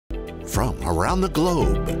from around the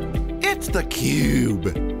globe. It's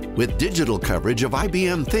theCUBE, with digital coverage of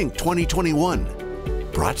IBM Think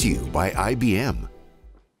 2021. Brought to you by IBM.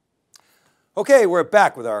 Okay, we're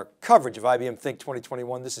back with our coverage of IBM Think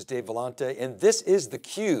 2021. This is Dave Vellante, and this is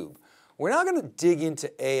theCUBE. We're now going to dig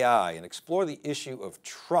into AI and explore the issue of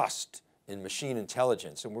trust in machine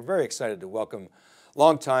intelligence. And we're very excited to welcome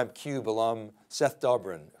longtime CUBE alum, Seth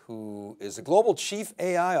Dobrin, who is the Global Chief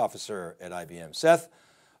AI Officer at IBM. Seth,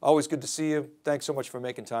 always good to see you. Thanks so much for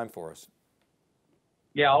making time for us.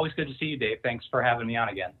 Yeah, always good to see you, Dave. Thanks for having me on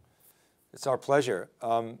again. It's our pleasure.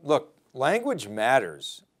 Look, language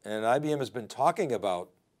matters, and IBM has been talking about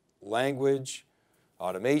language,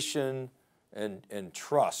 automation, and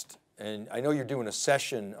trust. And I know you're doing a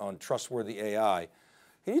session on trustworthy AI.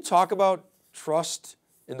 Can you talk about trust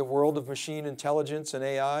in the world of machine intelligence and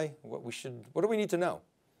AI? What do we need to know?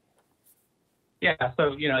 Yeah,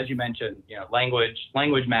 so as you mentioned,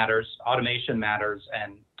 language matters, automation matters,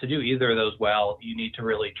 and to do either of those well, you need to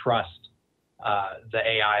really trust the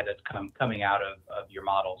AI that's coming out of your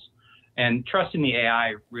models. And trusting the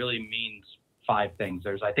AI really means five things.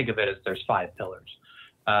 I think of it as there's five pillars.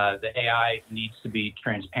 The AI needs to be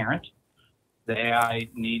transparent. The AI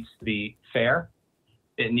needs to be fair.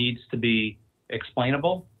 It needs to be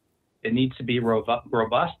explainable. It needs to be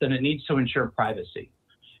robust, and it needs to ensure privacy.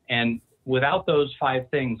 And without those five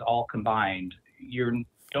things all combined, you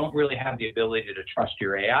don't really have the ability to trust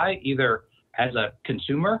your AI, either as a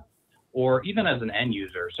consumer or even as an end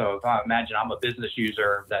user. So if I imagine I'm a business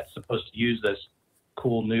user that's supposed to use this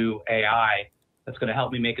cool new AI that's going to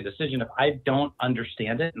help me make a decision. If I don't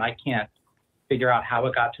understand it and I can't figure out how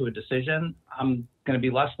it got to a decision, I'm going to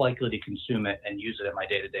be less likely to consume it and use it in my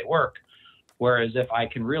day-to-day work. Whereas if I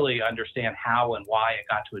can really understand how and why it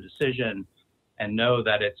got to a decision and know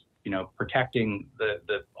that it's protecting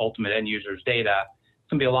the ultimate end user's data, it's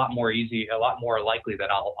gonna be a lot more likely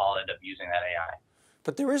that I'll end up using that AI.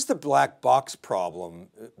 But there is the black box problem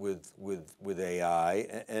with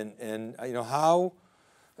AI, and how,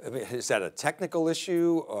 is that a technical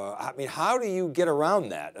issue? How do you get around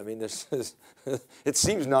that? It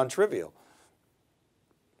seems non-trivial.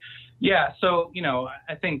 Yeah, so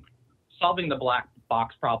I think solving the black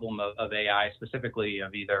box problem of AI, specifically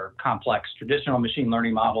of either complex traditional machine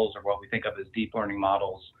learning models or what we think of as deep learning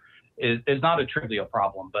models, is not a trivial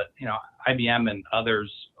problem. But IBM and others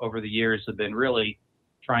over the years have been really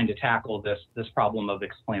trying to tackle this problem of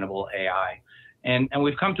explainable AI, and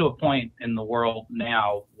we've come to a point in the world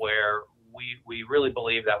now where we really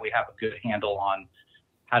believe that we have a good handle on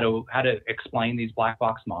how to explain these black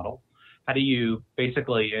box models. How do you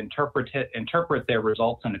basically interpret their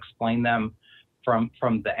results and explain them from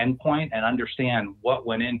the endpoint and understand what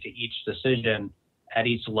went into each decision at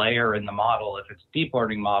each layer in the model, if it's a deep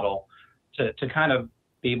learning model, to kind of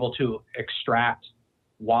be able to extract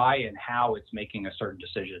why and how it's making a certain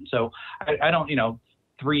decision. So I don't,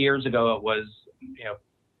 3 years ago it was,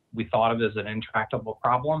 we thought of it as an intractable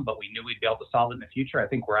problem, but we knew we'd be able to solve it in the future. I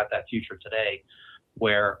think we're at that future today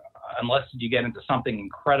where unless you get into something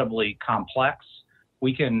incredibly complex,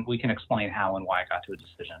 we can explain how and why it got to a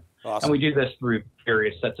decision. Awesome. And we do this through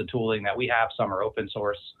various sets of tooling that we have. Some are open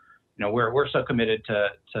source. We're so committed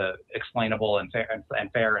to explainable and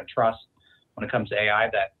fair and trust when it comes to AI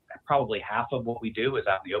that probably half of what we do is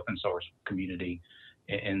out in the open source community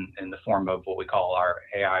in the form of what we call our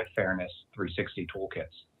AI Fairness 360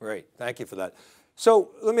 toolkits. Great, thank you for that.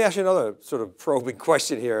 So let me ask you another sort of probing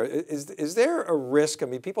question here. Is there a risk?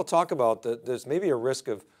 People talk about that there's maybe a risk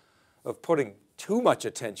of putting too much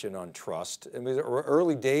attention on trust.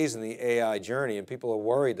 Early days in the AI journey, and people are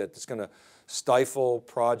worried that it's going to stifle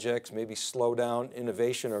projects, maybe slow down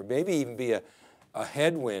innovation, or maybe even be a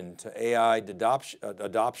headwind to AI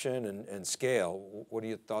adoption and scale. What are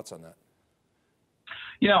your thoughts on that?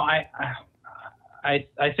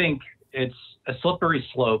 I think it's a slippery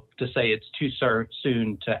slope to say it's too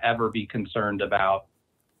soon to ever be concerned about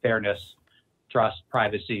fairness, trust,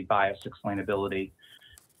 privacy, bias, explainability.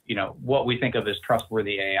 What we think of as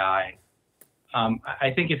trustworthy AI.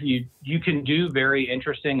 I think if you can do very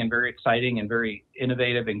interesting and very exciting and very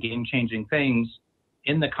innovative and game-changing things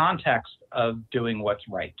in the context of doing what's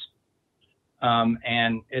right.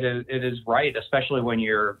 And it is right, especially when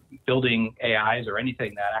you're building AIs or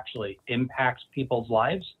anything that actually impacts people's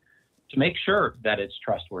lives, to make sure that it's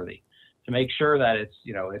trustworthy, to make sure that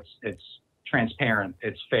it's transparent,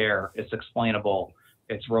 it's fair, it's explainable,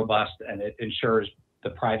 it's robust, and it ensures the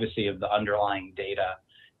privacy of the underlying data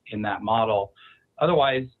in that model.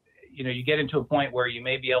 Otherwise, you get into a point where you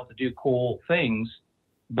may be able to do cool things,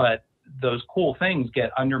 but those cool things get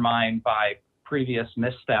undermined by previous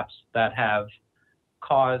missteps that have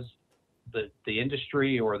caused the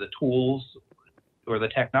industry or the tools or the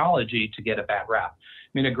technology to get a bad rap. I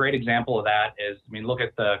mean, a great example of that is, I mean, look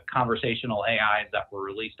at the conversational AIs that were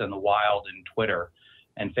released in the wild in Twitter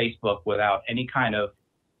and Facebook without any kind of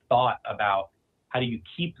thought about how do you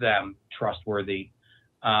keep them trustworthy.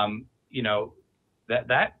 You know,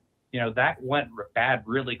 that went bad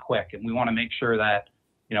really quick, and we want to make sure that,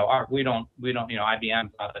 you know, we don't, you know,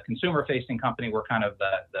 IBM's not a consumer-facing company. We're kind of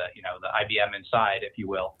the IBM inside, if you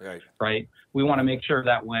will, right? We want to make sure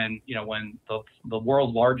that when the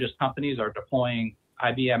world's largest companies are deploying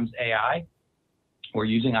IBM's AI or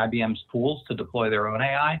using IBM's tools to deploy their own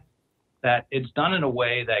AI, that it's done in a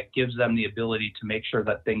way that gives them the ability to make sure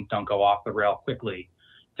that things don't go off the rail quickly.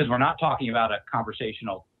 Because we're not talking about a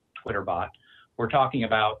conversational Twitter bot. We're talking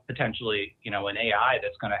about potentially, you know, an AI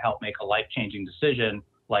that's going to help make a life-changing decision,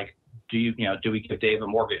 like, do we give Dave a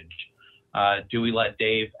mortgage? Do we let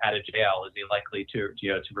Dave out of jail? Is he likely to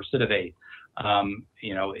recidivate?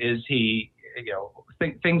 You know, is he, you know,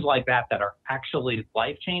 things like that are actually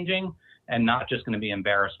life-changing and not just going to be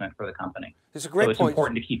embarrassment for the company. It's a great point. It's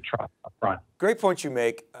important to keep trust up front. Great point you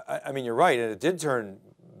make. I mean, you're right, and it did turn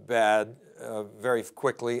bad very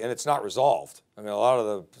quickly, and it's not resolved. I mean, a lot of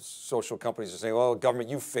the social companies are saying, well, government,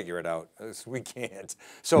 you figure it out. We can't.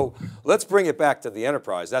 So let's bring it back to the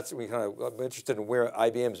enterprise. I'm interested in where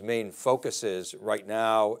IBM's main focus is right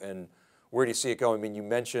now, and where do you see it going? I mean, you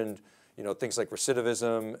mentioned, you know, things like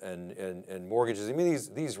recidivism and mortgages. I mean,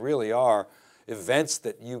 these really are events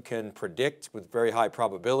that you can predict with very high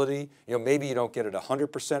probability. You know, maybe you don't get it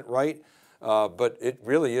 100% right, but it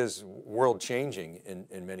really is world changing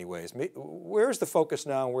in many ways. Where's the focus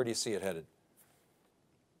now, and where do you see it headed?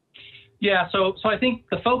 Yeah, so I think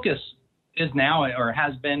the focus is now, or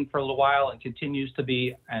has been for a little while, and continues to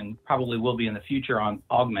be, and probably will be in the future, on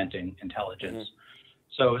augmenting intelligence.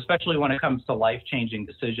 So especially when it comes to life-changing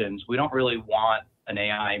decisions, we don't really want an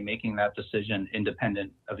AI making that decision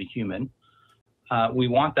independent of a human. We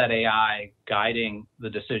want that AI guiding the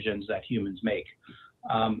decisions that humans make.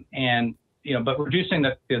 And, you know, but reducing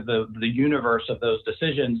the universe of those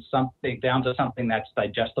decisions down to something that's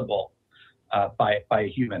digestible by a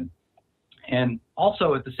human. And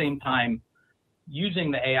also at the same time, using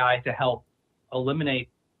the AI to help eliminate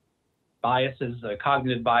biases,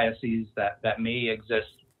 cognitive biases that may exist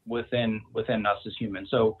within us as humans.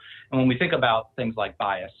 So, and when we think about things like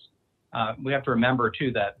bias, we have to remember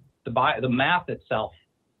too that the math itself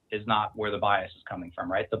is not where the bias is coming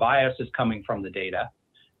from, right? The bias is coming from the data,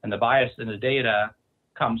 and the bias in the data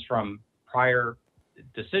comes from prior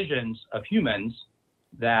decisions of humans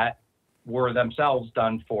that were themselves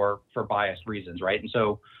done for biased reasons, right? And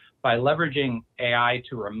so by leveraging AI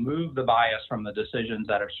to remove the bias from the decisions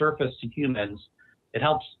that are surfaced to humans, it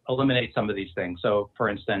helps eliminate some of these things. So for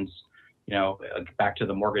instance, you know, back to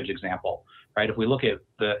the mortgage example, right? If we look at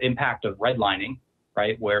the impact of redlining,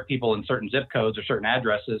 right, where people in certain zip codes or certain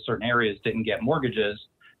addresses, certain areas didn't get mortgages,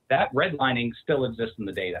 that redlining still exists in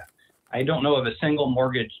the data. I don't know of a single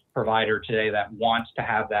mortgage provider today that wants to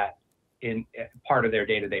have that in part of their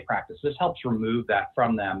day-to-day practice. This helps remove that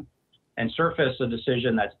from them and surface a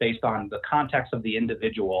decision that's based on the context of the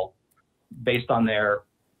individual, based on their,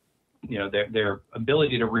 you know, their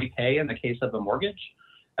ability to repay in the case of a mortgage,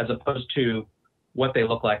 as opposed to what they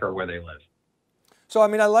look like or where they live. So, I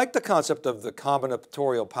mean, I like the concept of the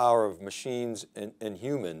combinatorial power of machines and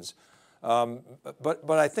humans, but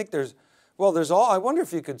I think I wonder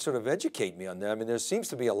if you could sort of educate me on that. I mean, there seems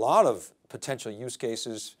to be a lot of potential use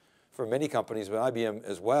cases for many companies, but IBM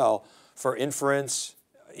as well, for inference,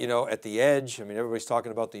 you know, at the edge. I mean, everybody's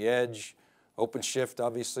talking about the edge. OpenShift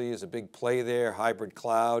obviously is a big play there, hybrid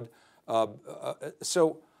cloud.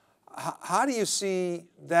 So how do you see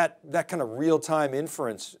that kind of real-time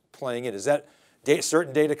inference playing in? Is that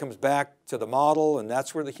certain data comes back to the model and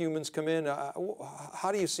that's where the humans come in?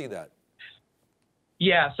 How do you see that?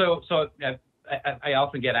 Yeah, so I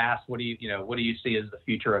often get asked, what do you see as the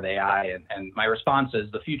future of AI? And my response is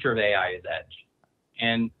the future of AI is edge.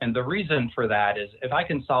 And the reason for that is if I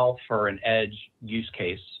can solve for an edge use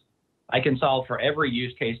case, I can solve for every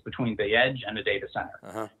use case between the edge and a data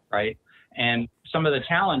center, right? And some of the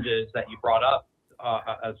challenges that you brought up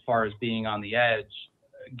as far as being on the edge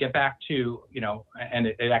get back to, you know, and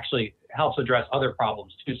it actually helps address other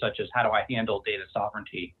problems too, such as how do I handle data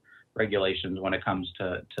sovereignty regulations when it comes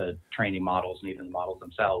to training models and even the models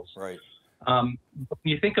themselves. Right. When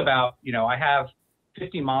you think about, you know, I have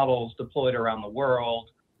 50 models deployed around the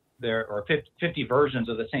world. There are 50 versions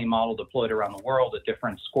of the same model deployed around the world at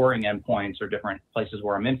different scoring endpoints or different places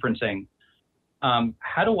where I'm inferencing.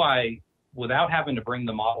 How do I, without having to bring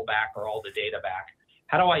the model back or all the data back,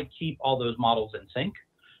 how do I keep all those models in sync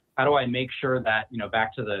How do I make sure that,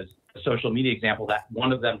 back to the social media example, that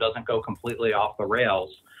one of them doesn't go completely off the rails?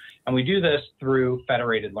 And we do this through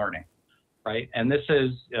federated learning, right? And this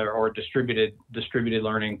is, or distributed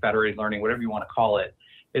learning, federated learning, whatever you want to call it.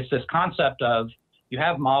 It's this concept of you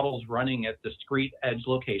have models running at discrete edge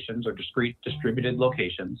locations or discrete distributed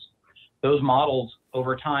locations. Those models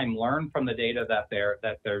over time learn from the data that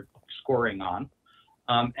they're scoring on.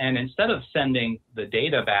 And instead of sending the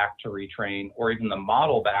data back to retrain or even the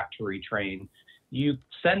model back to retrain, you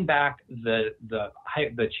send back the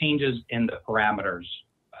changes in the parameters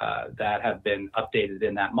that have been updated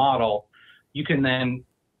in that model. You can then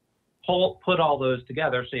put all those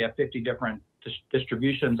together. So you have 50 different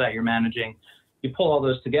distributions that you're managing. You pull all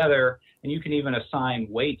those together, and you can even assign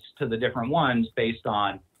weights to the different ones based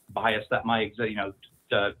on bias that might,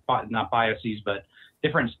 not biases, but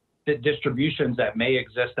different distributions that may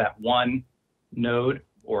exist at one node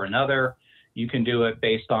or another. You can do it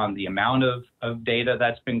based on the amount of data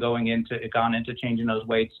that's been gone into changing those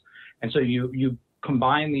weights. And so you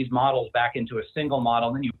combine these models back into a single model,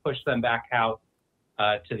 and then you push them back out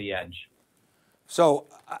to the edge. So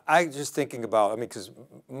I just thinking about, because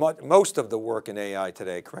most of the work in AI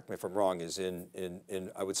today, correct me if I'm wrong, is in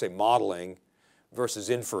I would say modeling versus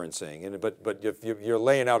inferencing. But if you're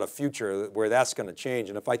laying out a future where that's going to change.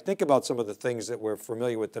 And if I think about some of the things that we're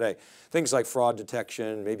familiar with today, things like fraud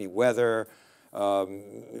detection, maybe weather,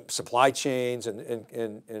 supply chains,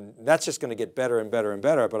 and that's just going to get better and better and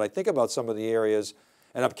better. But I think about some of the areas,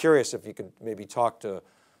 and I'm curious if you could maybe talk to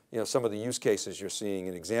some of the use cases you're seeing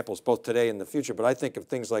and examples both today and in the future. But I think of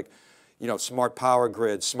things like smart power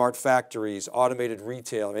grids, smart factories, automated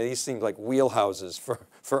retail. These seem like wheelhouses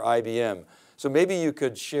for IBM. So maybe you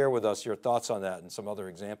could share with us your thoughts on that and some other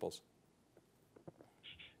examples.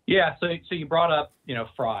 Yeah, so you brought up,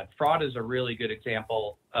 fraud. Fraud is a really good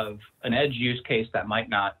example of an edge use case that might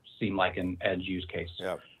not seem like an edge use case.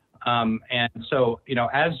 Yeah. And so,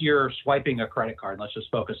 as you're swiping a credit card, let's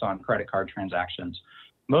just focus on credit card transactions.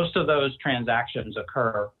 Most of those transactions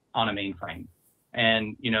occur on a mainframe,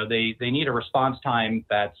 and they need a response time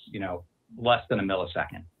that's less than a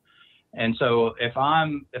millisecond. And so if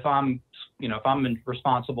I'm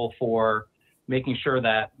responsible for making sure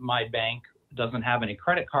that my bank doesn't have any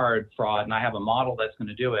credit card fraud, and I have a model that's going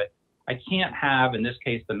to do it, I can't have, in this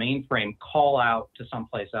case, the mainframe call out to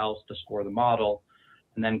someplace else to score the model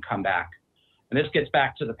and then come back. And this gets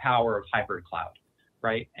back to the power of hybrid cloud,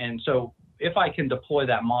 right? And so if I can deploy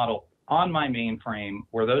that model on my mainframe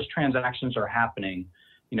where those transactions are happening,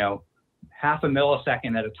 half a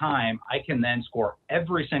millisecond at a time, I can then score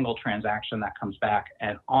every single transaction that comes back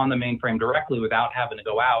and on the mainframe directly without having to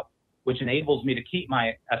go out, which enables me to keep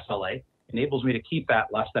my SLA, enables me to keep that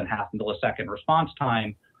less than half millisecond response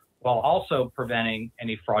time, while also preventing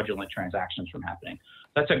any fraudulent transactions from happening.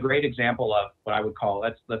 That's a great example of what I would call,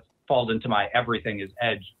 that falls into my everything is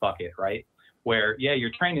edge bucket, right? Where, yeah,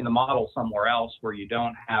 you're training the model somewhere else where you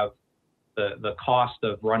don't have the cost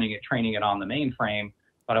of training it on the mainframe,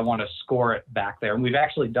 but I want to score it back there. And we've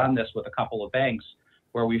actually done this with a couple of banks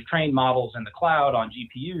where we've trained models in the cloud on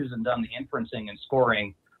GPUs and done the inferencing and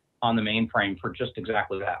scoring on the mainframe for just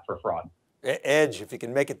exactly that, for fraud. Edge, if you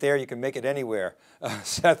can make it there, you can make it anywhere.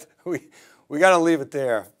 Seth, we got to leave it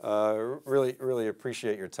there. Really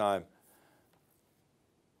appreciate your time.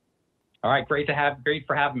 All right, great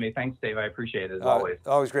for having me. Thanks, Dave. I appreciate it as always.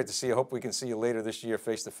 Always great to see you. Hope we can see you later this year,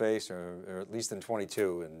 face to face, or at least in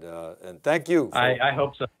 22. And thank you. I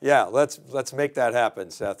hope so. Yeah, let's make that happen,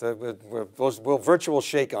 Seth. We'll virtual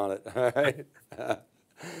shake on it. All right.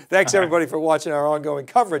 Thanks everybody for watching our ongoing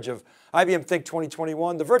coverage of IBM Think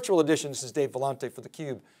 2021, the virtual edition. This is Dave Vellante for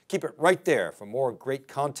theCUBE. Keep it right there for more great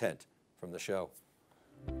content from the show.